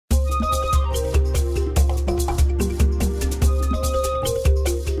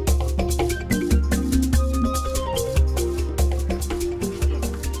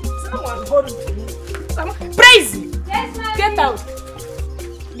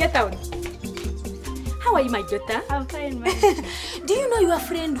Get out. How are you, my daughter? I'm fine, ma'am. Do you know your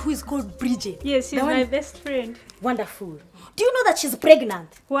friend who is called Bridget? Yes, she's my best friend. Wonderful. Do you know that she's pregnant?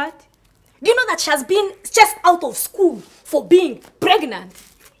 What? Do you know that she has been just out of school for being pregnant?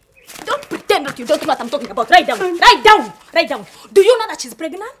 Don't pretend that you don't know what I'm talking about. Write down. Write down. Write down. Do you know that she's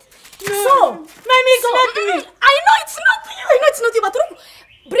pregnant? No. So, Mommy, it's not me. I know it's not you. I know it's not you, but look,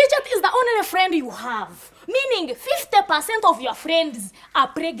 Bridget is the only friend you have. Meaning 50% of your friends are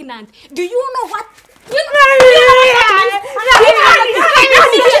pregnant. Do you know what? What?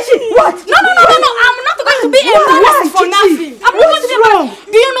 No. I'm not going to be embarrassed for nothing. I'm not going to be embarrassed.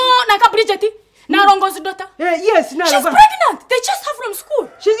 Do you know Naka Bridget? Narongo's daughter? Yes, Nara. She's pregnant. They just have from school.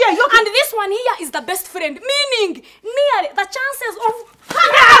 She's here. And this one here is the best friend. Meaning, nearly the chances of...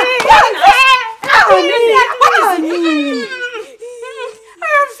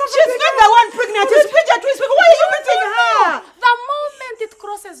 She's not the one pregnant. It's Bridget. Why are you beating her? The moment it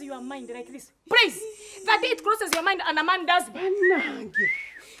crosses your mind like this, praise. The day it crosses your mind and a man does...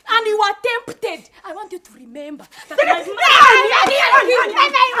 And you are tempted. I want you to remember that because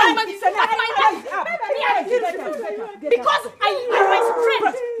my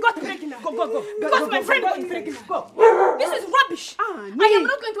friend got pregnant. Go. Because my friend got pregnant. Go. This is rubbish. I am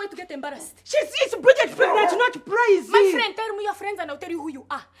not going to wait to get embarrassed. It's Bridget pregnant, not Praise. My friend, tell me your friends and I'll tell you who you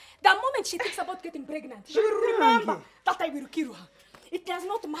are. The moment she thinks about getting pregnant, she will remember that I will kill her. It does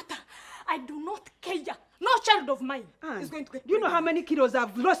not matter. I do not care. No child of mine is going to get pregnant. Do you know how many kilos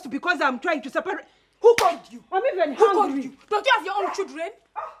I've lost because I'm trying to separate? Who called you? I'm even Who called hungry. you? Don't you have your own children?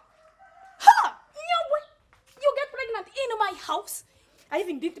 Ha! No way. You get pregnant in my house. I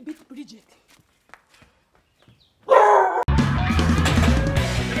even did beat Bridget.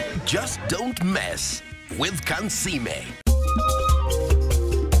 Just don't mess with Kansiime.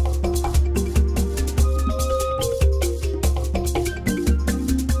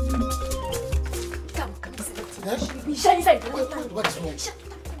 Shut inside. What's wrong?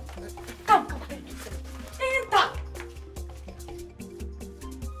 Come. Enter.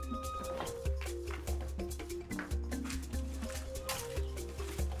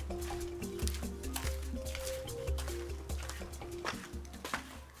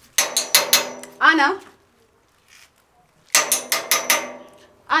 Anna.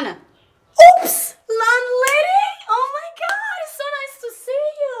 Anna. Oops, landlady. Oh my God, it's so nice to see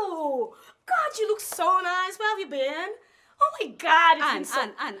you. God, you look so nice. Where have you been? Oh my God, it's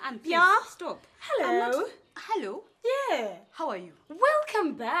Anne, please, Yeah? stop. Hello. Hello? Yeah. How are you?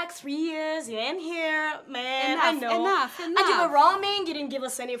 Welcome back. 3 years. You ain't here, man. I know. Enough. And you were roaming. You didn't give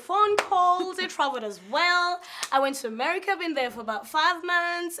us any phone calls. You traveled as well. I went to America. Been there for about 5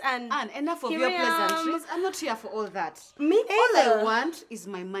 months. And Anne, enough of here your I am. pleasantries. I'm not here for all that. Me All neither. I want is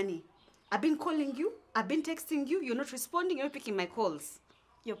my money. I've been calling you. I've been texting you. You're not responding. You're not picking my calls.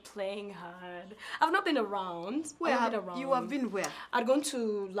 You're playing hard. I've not been around. Where I've not have been around. you have been where? I'd gone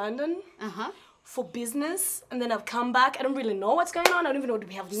to London. Uh-huh. For business, and then I've come back. I don't really know what's going on. I don't even know if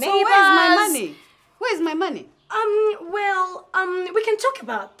we have neighbors. So where's my money? Where's my money? We can talk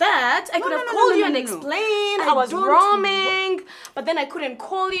about that. I could have called you and explained. I was roaming, but then I couldn't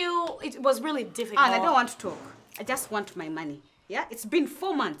call you. It was really difficult. Anne, I don't want to talk. I just want my money. Yeah? It's been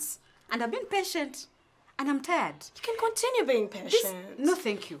 4 months, and I've been patient, and I'm tired. You can continue being patient. No,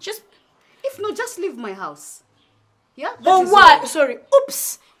 thank you. Just... If not, just leave my house. Yeah? Oh, what? Sorry.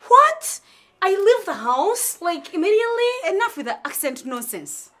 Oops. What? I leave the house, like, immediately? Enough with the accent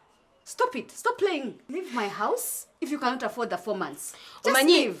nonsense. Stop it. Stop playing. Leave my house if you cannot afford the 4 months. Just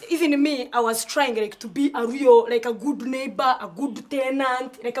leave. Even me, I was trying like to be a real, like a good neighbor, a good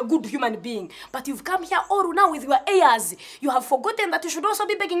tenant, like a good human being. But you've come here all now with your heirs. You have forgotten that you should also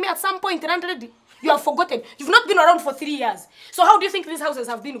be begging me at some point, landlady. You have forgotten. You've not been around for 3 years. So how do you think these houses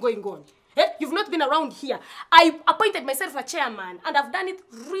have been going on? Eh? You've not been around here. I appointed myself a chairman, and I've done it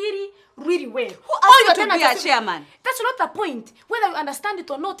really, really well. Who asked you to be a chairman? That's not the point. Whether you understand it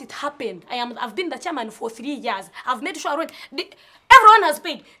or not, it happened. I've been the chairman for 3 years. I've made sure rent. Everyone has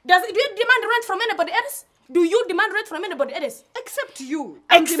paid. Do you demand rent from anybody else? Do you demand rent from anybody else? Except you.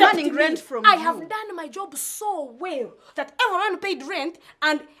 I'm demanding rent from you. I have done my job so well that everyone paid rent,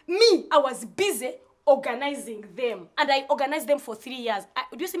 and me, I was busy organizing them, and I organized them for 3 years.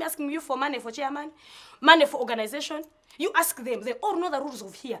 Do you see me asking you for money for chairman? Money for organization? You ask them. They all know the rules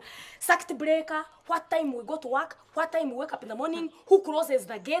of here. Circuit breaker, what time we go to work, what time we wake up in the morning, who closes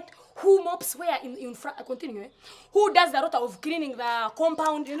the gate, who mops where in front, continue, who does the rota of cleaning the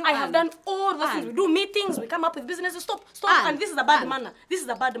compound. You know, I have done all those things. We do meetings, we come up with businesses. Stop. And this is a bad manner. This is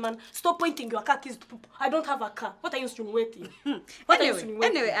a bad man. Stop pointing your car keys to people. I don't have a car. What are you insinuating?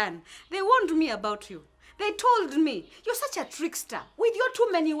 Anyway, Anne, they warned me about you. They told me. You're such a trickster. With your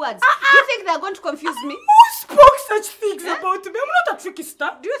too many words. Do you think they're going to confuse me? Who spoke such things about me? I'm not a trickster.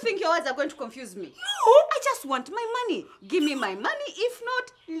 Do you think your words are going to confuse me? No. I just want my money. Give me my money. If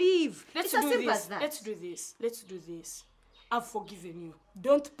not, leave. Let's it's as do simple this. as that. Let's do this. Let's do this. I've forgiven you.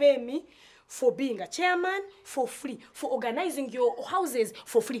 Don't pay me for being a chairman for free, for organizing your houses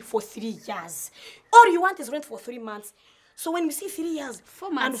for free for 3 years. All you want is rent for 3 months. So when we see 3 years 4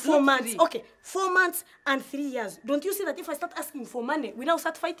 months, and 4 not months, 3. okay, 4 months and 3 years, don't you see that if I start asking for money, we now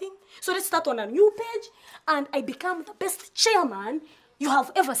start fighting? So let's start on a new page and I become the best chairman you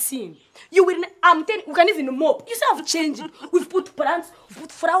have ever seen. You will, I'm telling you, we can even mop. You see, I've changed. We've put plants, we've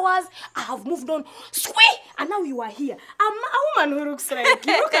put flowers, I have moved on. Sweet! And now you are here. I'm a woman who looks like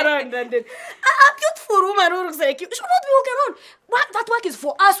you. Look around and then. A beautiful woman who looks like you. You should not be walking around. That work is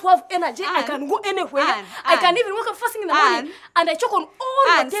for us who have energy. I can go anywhere. I can even wake up first thing in the morning and I choke on all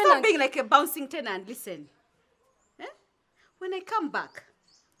the tenants. Stop being like a bouncing tenant. Listen. Eh? When I come back,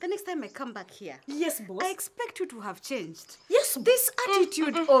 the next time I come back here, yes, boss. I expect you to have changed. Yes, boss. This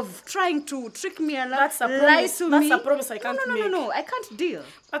attitude of trying to trick me and that's a lie promise. to That's me. a promise I can't make. No, I can't deal.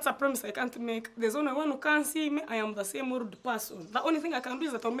 That's a promise I can't make. There's only one who can't see me. I am the same old person. The only thing I can do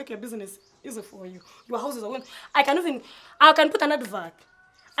is that I'll make your business easy for you. Your houses are going. I can put an advert.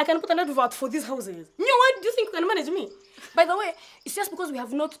 I can put an advert for these houses. You know what? Do you think you can manage me? By the way, it's just because we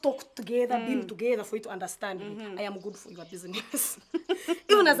have not talked together, been together for you to understand me. I am good for your business.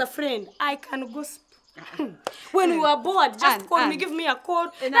 Even as a friend, I can gossip. When you are bored, just call me, give me a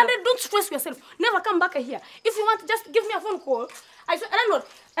call. And then don't stress yourself. Never come back here. If you want, just give me a phone call. I don't know.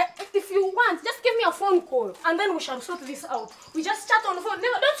 If you want, just give me a phone call. And then we shall sort this out. We just chat on the phone.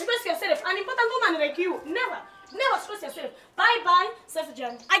 Never, don't stress yourself. An important woman like you. Never stress yourself. Bye-bye,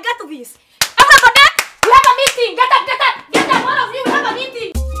 self-journey. I got this. Everybody, we have a meeting. Get up. All of you, we have a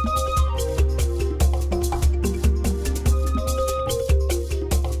meeting.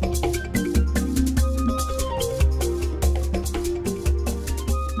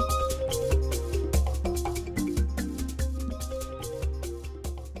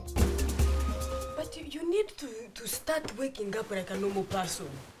 But you need to start waking up like a normal person.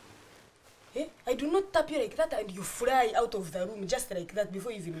 Eh? I do not tap you like that and you fly out of the room just like that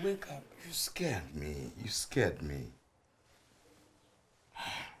before you even wake up. You scared me. You scared me.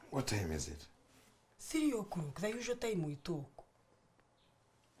 What time is it? 3 o'clock, the usual time we talk.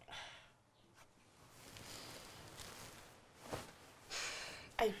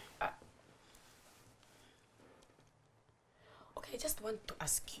 Okay, I just want to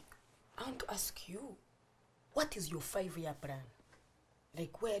ask you. What is your 5-year plan?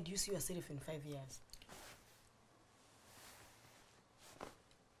 Like, where do you see yourself in 5 years?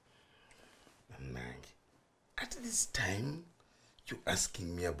 Nag, at this time, you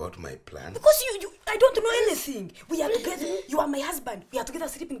asking me about my plan? Because I don't know anything. We are together. You are my husband. We are together,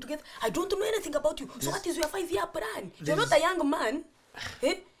 sleeping together. I don't know anything about you. So what is your 5-year plan? You're not a young man.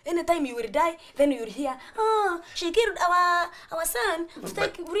 Eh? Anytime you will die, then you will hear, she killed our son to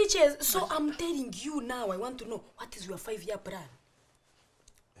take riches. So I'm telling you now, I want to know, what is your 5-year plan?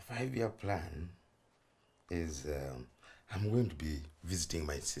 The 5-year plan is I'm going to be visiting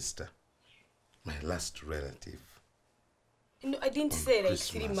my sister, my last relative. No, I didn't say like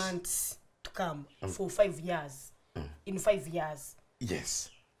Christmas. 3 months to come for 5 years. In 5 years.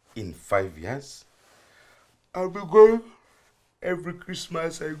 Yes, in 5 years, I'll be going. Every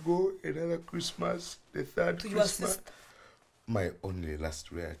Christmas I go, another Christmas, the third To your Christmas. sister. My only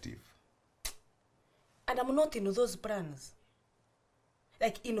last relative. And I'm not in those plans.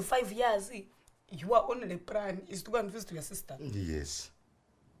 Like in 5 years, your only plan is to go and visit your sister. Yes.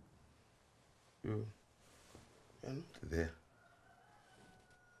 You're not there.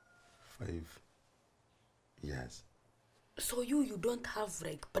 5 years. So you don't have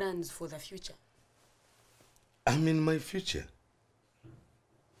like plans for the future? I'm in my future.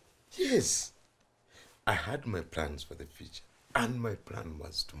 Yes. I had my plans for the future. And my plan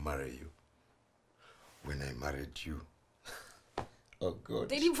was to marry you. When I married you. Oh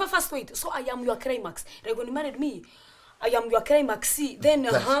God. First wait, so I am your climax. Like when you married me, I am your climax. See, then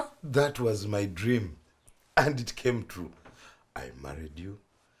That was my dream. And it came true. I married you.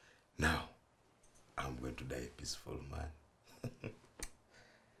 Now, I'm going to die a peaceful man.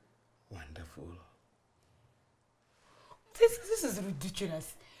 Wonderful. This is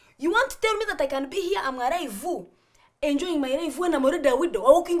ridiculous. You want to tell me that I can be here, I'm a rival, enjoying my life when I'm already a widow,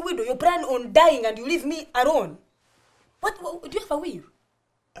 a walking widow. You plan on dying and you leave me alone. What do you have a will?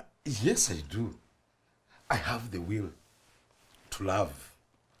 Yes, I do. I have the will to love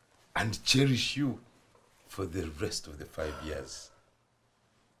and cherish you for the rest of the 5 years.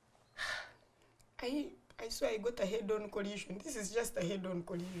 I I swear I got a head-on collision. This is just a head-on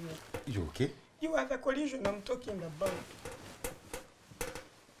collision. You okay? You are the collision I'm talking about.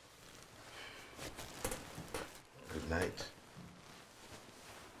 Good night.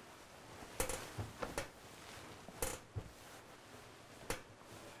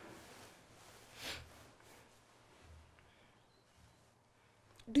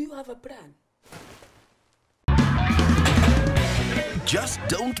 Do you have a plan? Just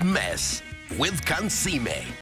don't mess with Kansiime.